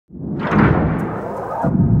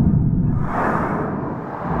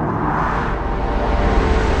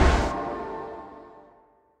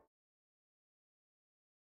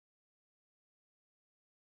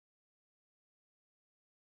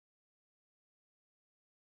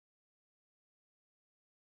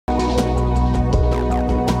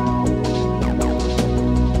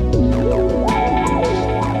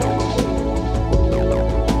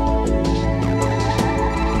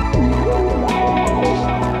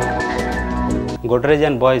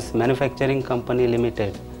Godrej Boyce Manufacturing Company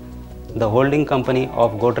Limited, the holding company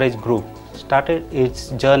of Godrej Group, started its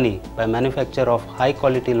journey by manufacture of high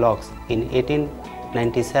quality locks in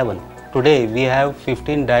 1897. Today we have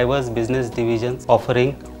 15 diverse business divisions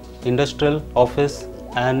offering industrial, office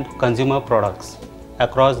and consumer products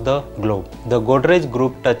across the globe. The Godrej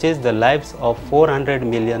Group touches the lives of 400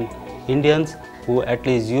 million Indians who at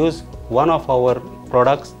least use one of our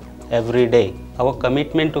products every day. Our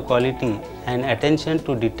commitment to quality and attention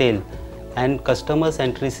to detail and customer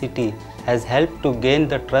centricity has helped to gain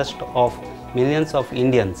the trust of millions of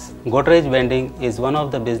Indians. Godrej Vending is one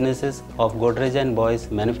of the businesses of Godrej Boyce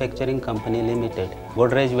Manufacturing Company Limited.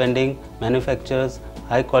 Godrej Vending manufactures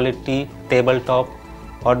high quality tabletop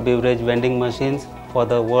hot beverage vending machines for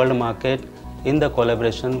the world market in the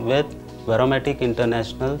collaboration with Varomatic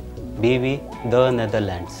International BV, the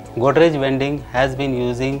Netherlands. Godrej Vending has been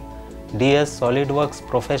using DS SolidWorks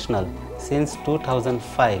Professional since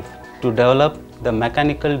 2005 to develop the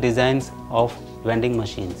mechanical designs of vending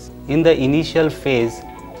machines. In the initial phase,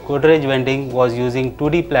 Godrej Vending was using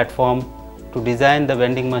 2D platform to design the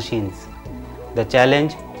vending machines. The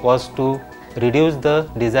challenge was to reduce the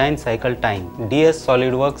design cycle time. DS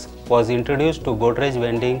SolidWorks was introduced to Godrej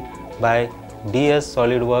Vending by DS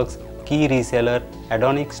SolidWorks key reseller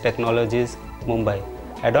Adonix Technologies, Mumbai.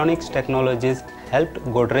 Adonix Technologies helped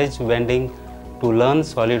Godrej Vending to learn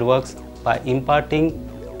SolidWorks by imparting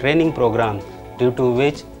training programs, due to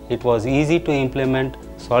which it was easy to implement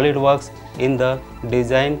SolidWorks in the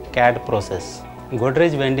design CAD process.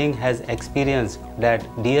 Godrej Vending has experienced that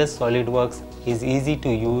DS SolidWorks is easy to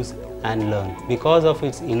use and learn. Because of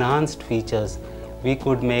its enhanced features, we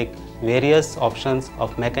could make various options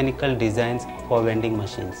of mechanical designs for vending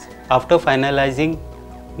machines. After finalizing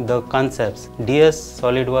the concepts, DS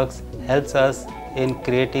SolidWorks helps us in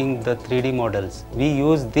creating the 3D models. We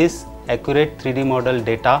use this accurate 3D model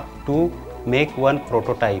data to make one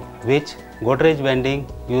prototype, which Godrej Vending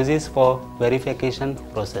uses for verification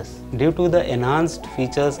process. Due to the enhanced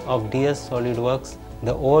features of DS SolidWorks,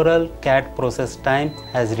 the overall CAD process time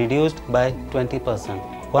has reduced by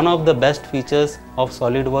 20%. One of the best features of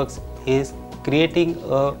SolidWorks is creating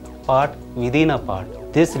a part within a part.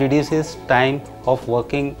 This reduces time of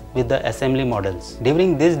working with the assembly models.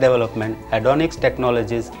 During this development, Adonix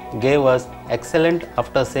Technologies gave us excellent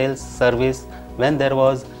after-sales service when there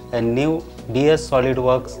was a new DS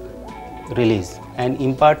SolidWorks release and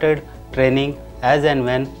imparted training as and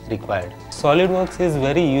when required. SolidWorks is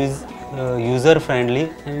very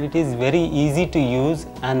user-friendly and it is very easy to use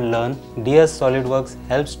and learn. DS SolidWorks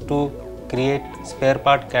helps to create spare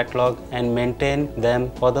part catalog and maintain them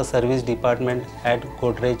for the service department at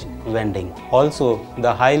Godrej Vending. Also,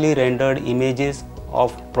 the highly rendered images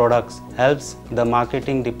of products helps the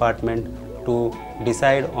marketing department to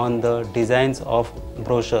decide on the designs of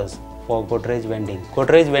brochures for Godrej Vending.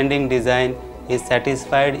 Godrej Vending design is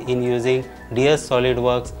satisfied in using DS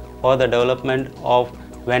SolidWorks for the development of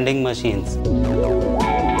vending machines.